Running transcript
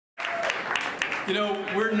You know,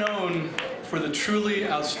 we're known for the truly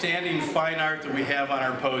outstanding fine art that we have on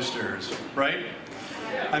our posters, right?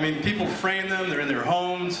 I mean, people frame them, they're in their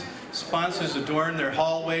homes, sponsors adorn their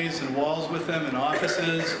hallways and walls with them in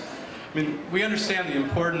offices. I mean, we understand the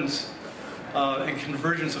importance and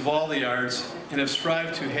convergence of all the arts and have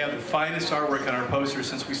strived to have the finest artwork on our posters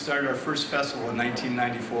since we started our first festival in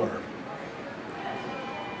 1994.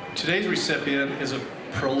 Today's recipient is a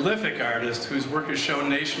prolific artist whose work is shown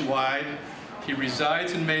nationwide. He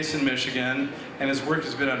resides in Mason, Michigan, and his work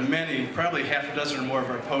has been on many, probably half a dozen or more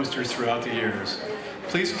of our posters throughout the years.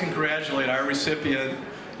 Please congratulate our recipient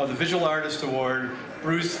of the Visual Artist Award,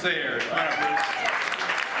 Bruce Thayer. Come on, Bruce.